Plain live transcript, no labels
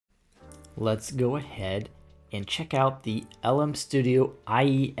let's go ahead and check out the LM Studio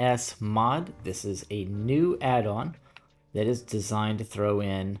IES mod. This is a new add-on that is designed to throw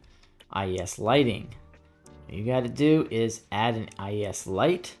in IES Lighting. All you got to do is add an IES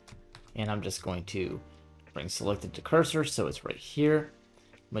light, and I'm just going to bring selected to cursor so it's right here.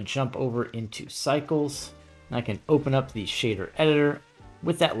 I'm going to jump over into cycles, and I can open up the shader editor.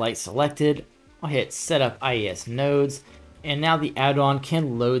 With that light selected, I'll hit set up IES nodes, and now the add-on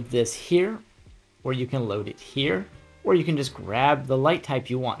can load this here, or you can load it here, or you can just grab the light type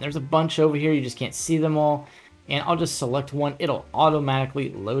you want. There's a bunch over here, you just can't see them all, and I'll just select one. It'll automatically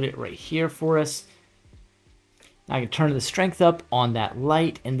load it right here for us. Now I can turn the strength up on that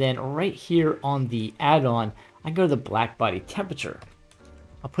light, and then right here on the add-on, I go to the black body temperature.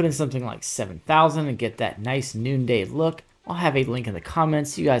 I'll put in something like 7,000 and get that nice noonday look. I'll have a link in the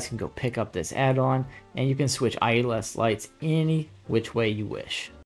comments. You guys can go pick up this add-on, and you can switch IES lights any which way you wish.